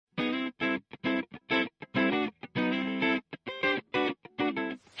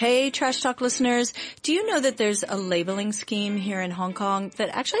Hey, Trash Talk listeners, do you know that there's a labeling scheme here in Hong Kong that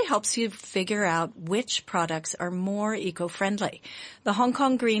actually helps you figure out which products are more eco-friendly? The Hong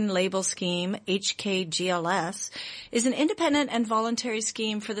Kong Green Label Scheme, HKGLS, is an independent and voluntary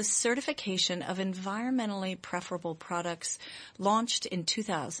scheme for the certification of environmentally preferable products launched in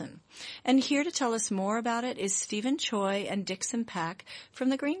 2000. And here to tell us more about it is Stephen Choi and Dixon Pack from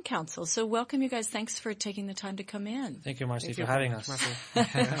the Green Council. So welcome, you guys. Thanks for taking the time to come in. Thank you, Marcy, for having us.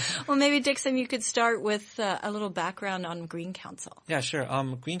 Well, maybe, Dixon, you could start with a little background on Green Council. Yeah, sure.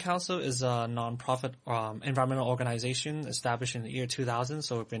 Green Council is a non-profit environmental organization established in the year 2000,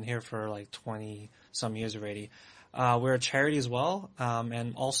 so we've been here for like 20-some years already. We're a charity as well,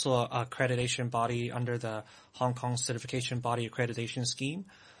 and also an accreditation body under the Hong Kong Certification Body Accreditation Scheme.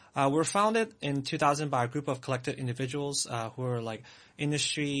 We were founded in 2000 by a group of collected individuals who are like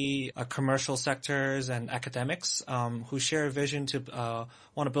industry, commercial sectors, and academics who share a vision to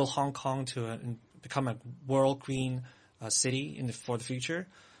want to build Hong Kong to become a world green city for the future.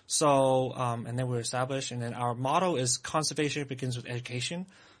 So, and then we're established, and then our motto is conservation begins with education.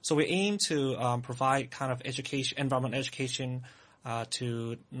 So we aim to provide kind of education, environmental education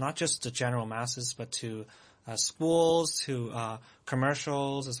to not just the general masses, but to schools, to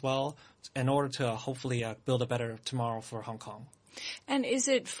commercials as well, in order to hopefully build a better tomorrow for Hong Kong. And is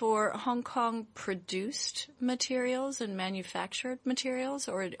it for Hong Kong produced materials and manufactured materials,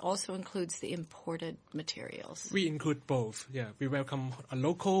 or it also includes the imported materials? We include both. Yeah, we welcome a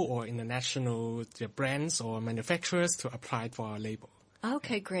local or international brands or manufacturers to apply for our label.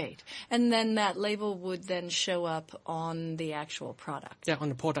 Okay, great. And then that label would then show up on the actual product? Yeah, on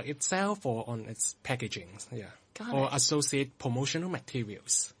the product itself or on its packaging. Yeah. Got or it. associate promotional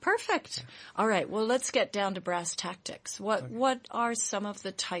materials. Perfect. Yeah. All right. Well, let's get down to brass tactics. What are some of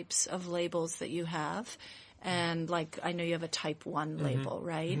the types of labels that you have? And like, I know you have a type 1 label,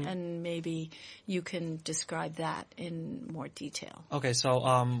 right? Mm-hmm. And maybe you can describe that in more detail. Okay, so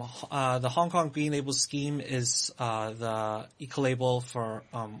the Hong Kong Green Label Scheme is the eco-label for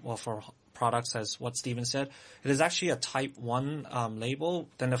for products, as what Stephen said. It is actually a type 1 label.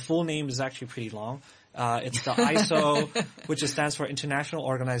 Then the full name is actually pretty long. It's the ISO, which stands for International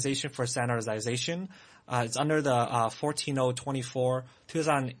Organization for Standardization. It's under the 14024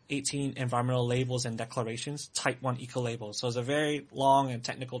 2018 Environmental Labels and Declarations, Type 1 Eco-Label. So it's a very long and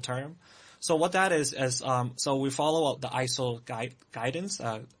technical term. So what that is so we follow the ISO guidance.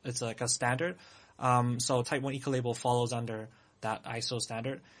 It's like a standard. So Type 1 Eco-Label follows under that ISO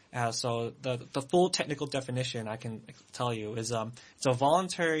standard. So the full technical definition I can tell you is it's a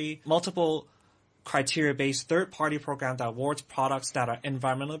voluntary, multiple criteria-based third-party program that awards products that are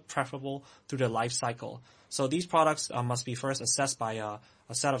environmentally preferable through the life cycle. So these products must be first assessed by a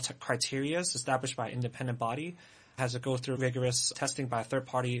set of criteria established by an independent body, has to go through rigorous testing by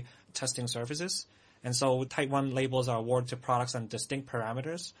third-party testing services. And so Type 1 labels are awarded to products on distinct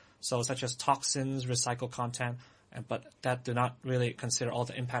parameters, so such as toxins, recycled content, but that do not really consider all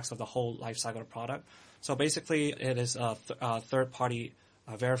the impacts of the whole life cycle of the product. So basically, it is a third-party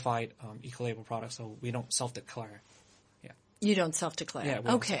verified eco-label product, so we don't self-declare. Yeah. You don't self-declare?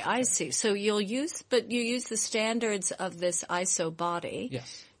 Yeah. Okay, I see. So you use the standards of this ISO body.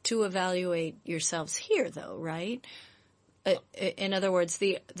 Yes. To evaluate yourselves here, though, right? In other words,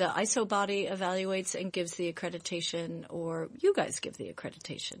 the ISO body evaluates and gives the accreditation, or you guys give the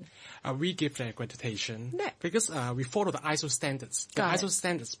accreditation? We give the accreditation because we follow the ISO standards. The ISO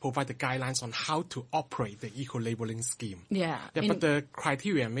standards provide the guidelines on how to operate the eco-labeling scheme. Yeah. But the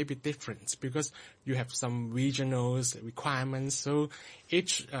criteria may be different because you have some regional requirements. So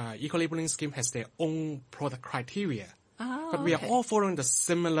each eco-labeling scheme has their own product criteria. But we are all following the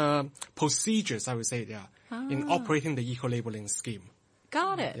similar procedures, I would say, in operating the eco-labeling scheme.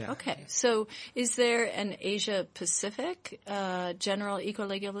 Got it. Yeah. Okay. So is there an Asia Pacific general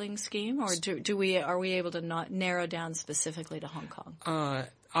eco-labeling scheme, or are we able to not narrow down specifically to Hong Kong?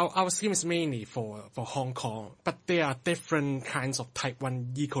 Our scheme is mainly for Hong Kong, but there are different kinds of Type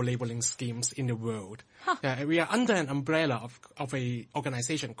 1 eco-labeling schemes in the world. Huh. We are under an umbrella of a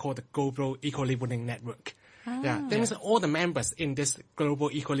organization called the Global Eco-Labeling Network. That means all the members in this global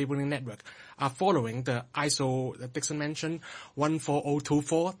eco-labeling network are following the ISO that Dixon mentioned,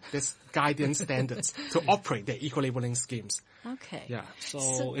 14024, this guidance standards to operate their eco-labeling schemes. Okay. Yeah.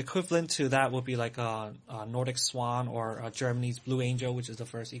 So equivalent to that would be like Nordic Swan or Germany's Blue Angel, which is the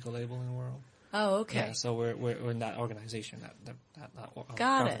first eco-label in the world. Oh, okay. Yeah, so we're in that organization that Got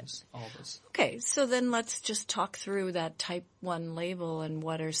governs it. all of this. Okay, so then let's just talk through that Type 1 label and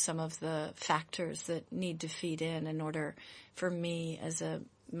what are some of the factors that need to feed in order for me as a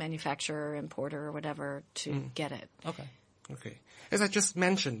manufacturer, importer, or whatever to get it. Okay. Okay. As I just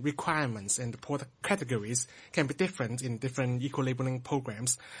mentioned, requirements and the product categories can be different in different eco-labeling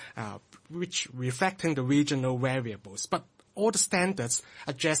programs, which reflecting the regional variables. But all the standards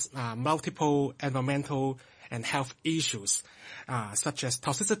address multiple environmental and health issues, such as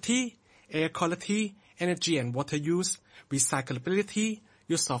toxicity, air quality, energy and water use, recyclability,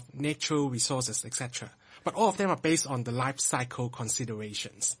 use of natural resources, etc. But all of them are based on the life cycle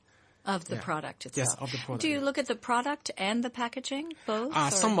considerations. Of the product itself. Yes, of the product. Do you look at the product and the packaging,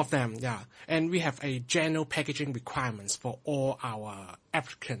 both? Some of them, yeah. And we have a general packaging requirements for all our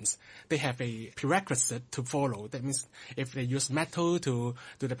applicants. They have a prerequisite to follow. That means if they use metal to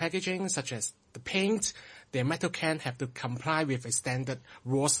do the packaging, such as the paint, their metal can have to comply with a standard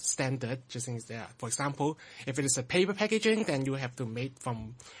RoHS standard. Just things there. For example, if it is a paper packaging, then you have to make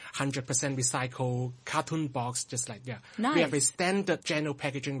from 100% recycled cartoon box, just like, yeah. Nice. We have a standard general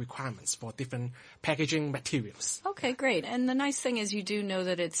packaging requirements for different packaging materials. Okay, great. And the nice thing is you do know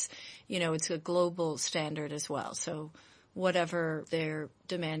that it's, it's a global standard as well. So whatever they're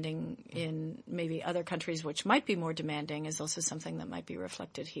demanding in maybe other countries, which might be more demanding, is also something that might be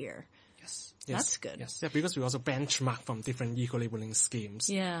reflected here. Yes. That's good. Yes. Yeah, because we also benchmark from different eco-labeling schemes.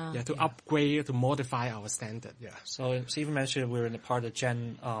 Yeah. Yeah, to upgrade, to modify our standard. Yeah. So Stephen mentioned we're in a part of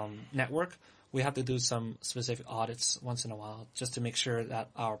GEN network. We have to do some specific audits once in a while just to make sure that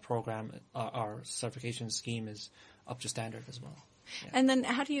our program, our certification scheme is up to standard as well. Yeah. And then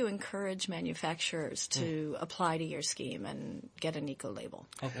how do you encourage manufacturers to apply to your scheme and get an eco-label?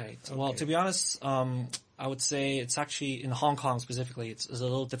 Okay. Well, to be honest, I would say it's actually, in Hong Kong specifically, it's a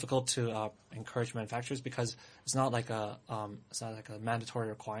little difficult to encourage manufacturers because it's not like a mandatory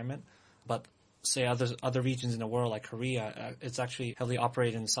requirement. But say other regions in the world like Korea, it's actually heavily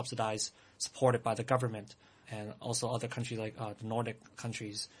operated and subsidized, supported by the government, and also other countries like the Nordic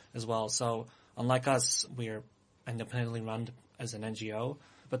countries as well. So unlike us, we're independently run as an NGO,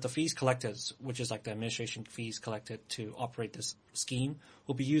 but the fees collected, which is like the administration fees collected to operate this scheme,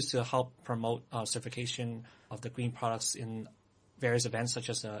 will be used to help promote certification of the green products in various events such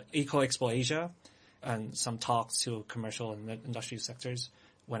as Eco Expo Asia and some talks to commercial and industry sectors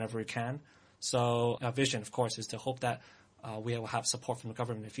whenever we can. So our vision, of course, is to hope that we will have support from the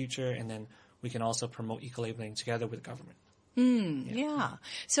government in the future, and then we can also promote eco-labeling together with the government. Yeah.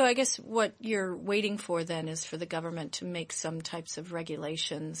 So I guess what you're waiting for then is for the government to make some types of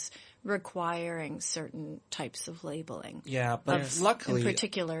regulations requiring certain types of labeling. Yeah, but luckily, in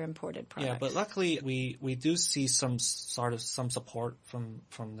particular imported products. Yeah, but luckily we do see some support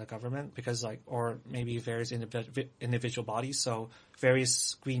from the government because or maybe various individual bodies. So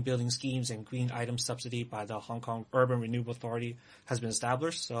various green building schemes and green item subsidy by the Hong Kong Urban Renewable Authority has been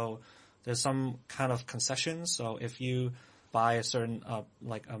established. So there's some kind of concessions. So if you buy a certain a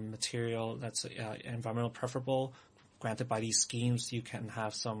material that's environmental preferable granted by these schemes, you can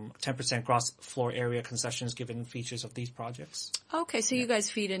have some 10% gross floor area concessions given features of these projects. Okay, so you guys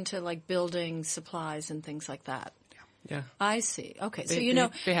feed into like building supplies and things like that. Yeah. I see. Okay, so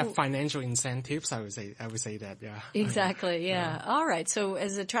they have financial incentives. I would say that. Yeah. Exactly. Yeah. All right. So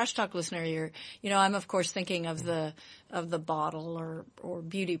as a Trash Talk listener, I'm of course thinking of the bottle or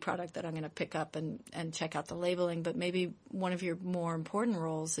beauty product that I'm going to pick up and check out the labeling. But maybe one of your more important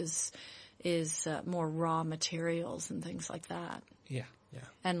roles is more raw materials and things like that. Yeah. Yeah.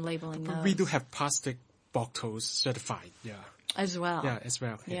 And labeling those. We do have plastic bottles certified. Yeah. As well. Yeah, as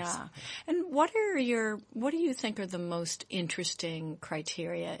well. Yes. Yeah. And what do you think are the most interesting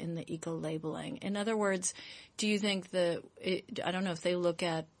criteria in the eco-labeling? In other words, do you think I don't know if they look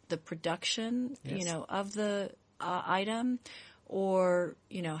at the production, of the item or,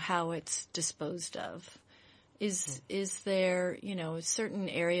 how it's disposed of? Is there, a certain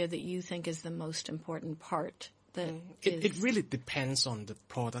area that you think is the most important part? It really depends on the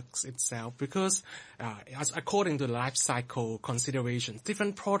products itself because according to the life cycle considerations,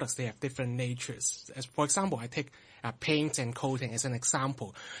 different products, they have different natures. As for example, I take paint and coating as an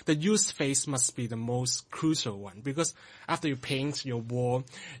example. The use phase must be the most crucial one because after you paint your wall,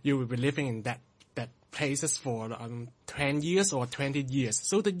 you will be living in that places for 10 years or 20 years.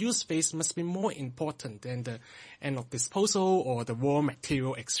 So the use phase must be more important than the end of disposal or the raw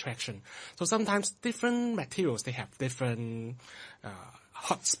material extraction. So sometimes different materials, they have different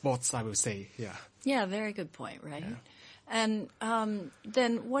hot spots, I would say. Yeah. Yeah, very good point, right? Yeah. And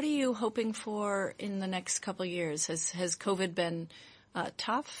then what are you hoping for in the next couple of years? Has COVID been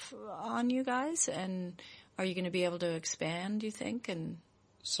tough on you guys? And are you going to be able to expand, do you think?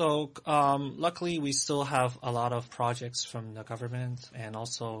 So, luckily we still have a lot of projects from the government, and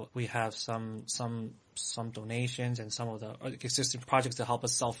also we have some some donations and some of the existing projects to help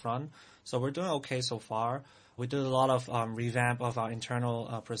us self-run. So we're doing okay so far. We did a lot of revamp of our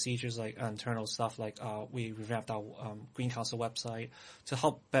internal procedures, like internal stuff, like we revamped our Green Council website to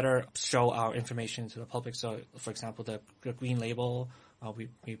help better show our information to the public. So, for example, the Green Label, we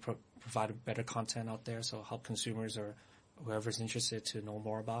provided better content out there, so help consumers or whoever's interested to know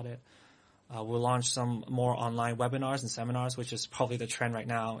more about it. We'll launch some more online webinars and seminars, which is probably the trend right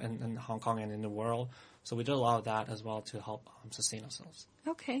now in Hong Kong and in the world. So we did a lot of that as well to help sustain ourselves.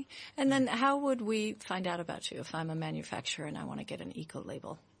 Okay. And then how would we find out about you if I'm a manufacturer and I want to get an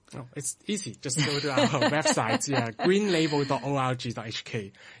eco-label? Oh, it's easy. Just go to our website,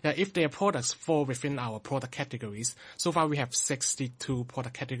 greenlabel.org.hk. If their products fall within our product categories, so far we have 62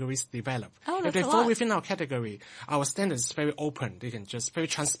 product categories developed. Oh, if they fall within our category, our standard is very open. They can just very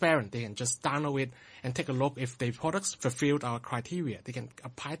transparent. They can just download it and take a look. If the products fulfilled our criteria, they can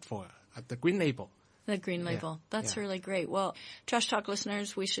apply for the Green Label. The Green Label. That's really great. Well, Trash Talk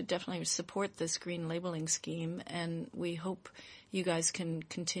listeners, we should definitely support this green labeling scheme, and we hope you guys can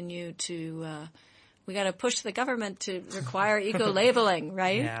continue to, we got to push the government to require eco-labeling,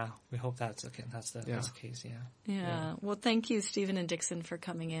 right? Yeah, we hope that's the case, Yeah. Well, thank you, Stephen and Dixon, for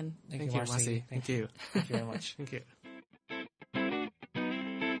coming in. Thank you, Marcy. Thank you. Thank you very much. Thank you.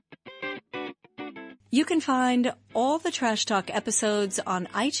 You can find all the Trash Talk episodes on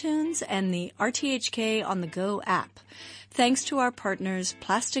iTunes and the RTHK On The Go app. Thanks to our partners,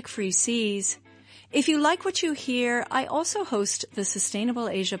 Plastic Free Seas. If you like what you hear, I also host the Sustainable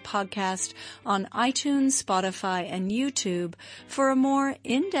Asia podcast on iTunes, Spotify, and YouTube for a more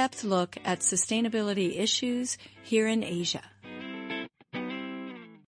in-depth look at sustainability issues here in Asia.